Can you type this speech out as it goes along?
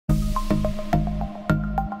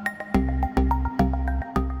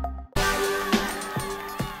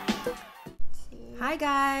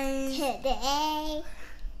guys! Today,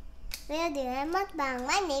 we're doing mukbang.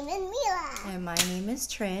 My name is Mila. And my name is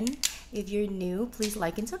Trin. If you're new, please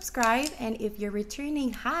like and subscribe. And if you're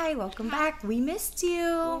returning, hi, welcome back. We missed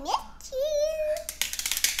you. Missed you.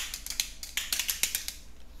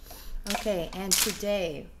 Okay, and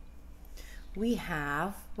today we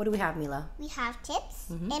have, what do we have, Mila? We have chips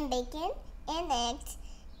and bacon and eggs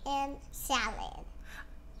and salad.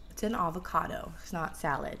 It's an avocado. It's not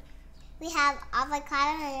salad. We have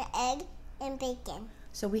avocado and egg and bacon.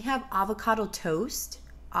 So we have avocado toast.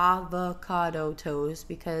 Avocado toast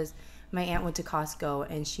because my aunt went to Costco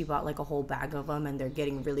and she bought like a whole bag of them and they're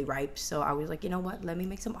getting really ripe. So I was like, you know what? Let me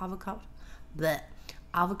make some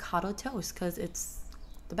avocado toast because it's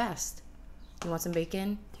the best. You want some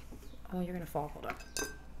bacon? Oh, you're gonna fall. Hold on.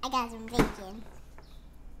 I got some bacon.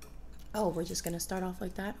 Oh, we're just gonna start off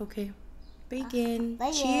like that? Okay. Bacon.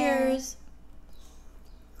 Bacon. Cheers.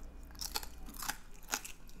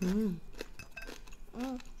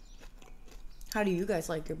 How do you guys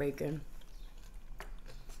like your bacon?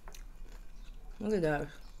 Look at that.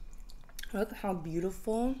 Look how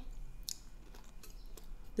beautiful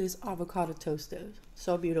this avocado toast is.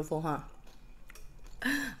 So beautiful, huh?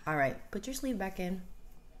 All right, put your sleeve back in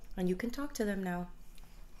and you can talk to them now.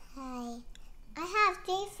 Hi. I have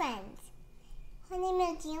 3 friends. Her name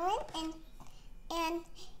is Dylan and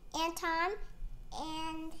Tom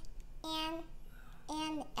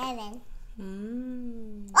and Evan.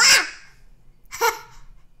 Ah!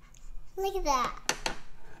 Look at that.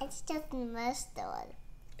 It's just mustard.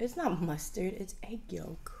 It's not mustard, it's egg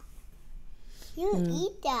yolk. You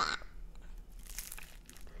eat that.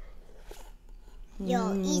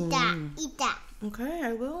 Yo, eat that. Eat that. Okay,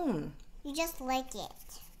 I will. You just like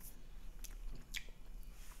it.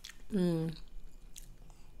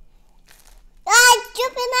 Ah, it's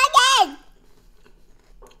dripping again.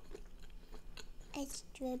 It's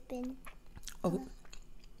dripping. Oh,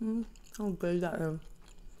 how good is that is.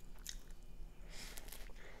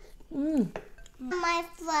 My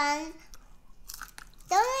friends,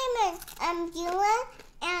 their name is Dylan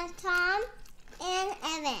and Tom and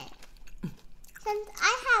Evan. Since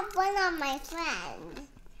I have one of my friends,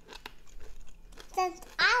 since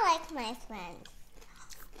I like my friends,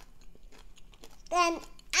 then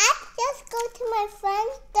I just go to my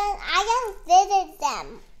friends, then I just visit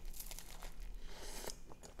them.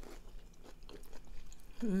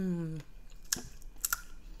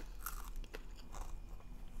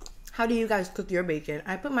 How do you guys cook your bacon?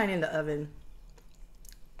 I put mine in the oven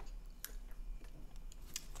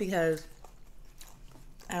because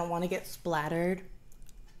I don't want to get splattered.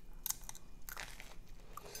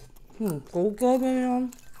 Go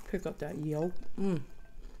on. Pick up that yolk. When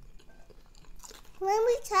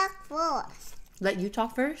we talk first. Let you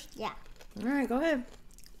talk first? Yeah. All right, go ahead.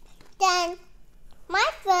 Then my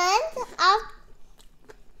friends are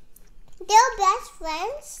their best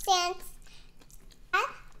friends since I'm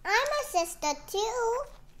a sister too.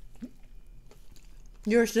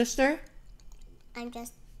 Your sister? I'm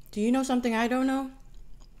just Do you know something I don't know?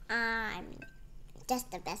 I'm just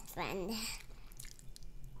the best friend.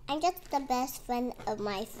 I'm just the best friend of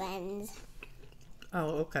my friends.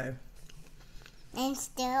 Oh, okay. And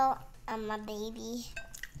still, I'm a baby.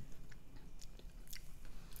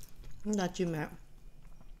 I thought you meant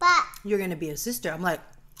But you're gonna be a sister. I'm like,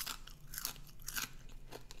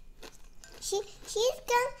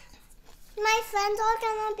 my friends are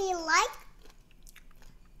gonna be like,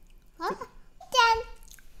 huh? Then.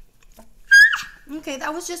 okay,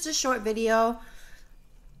 that was just a short video.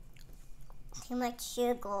 Too much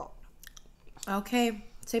sugar. Okay,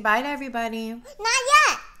 say bye to everybody. Not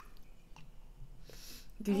yet.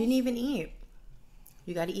 You didn't even eat.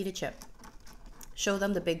 You gotta eat a chip. Show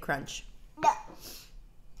them the big crunch. No.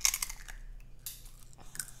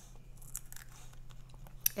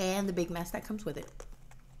 And the big mess that comes with it.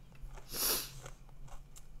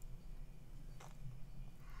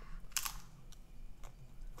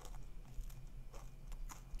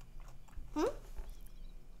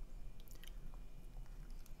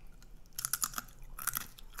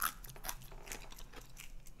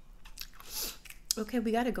 Okay,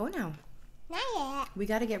 we gotta go now. Not yet. We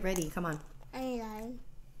gotta get ready. Come on. I know.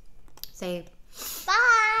 Say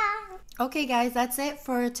Bye. okay, guys, that's it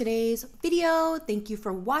for today's video. Thank you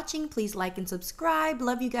for watching. Please like and subscribe.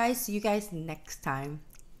 Love you guys. See you guys next time.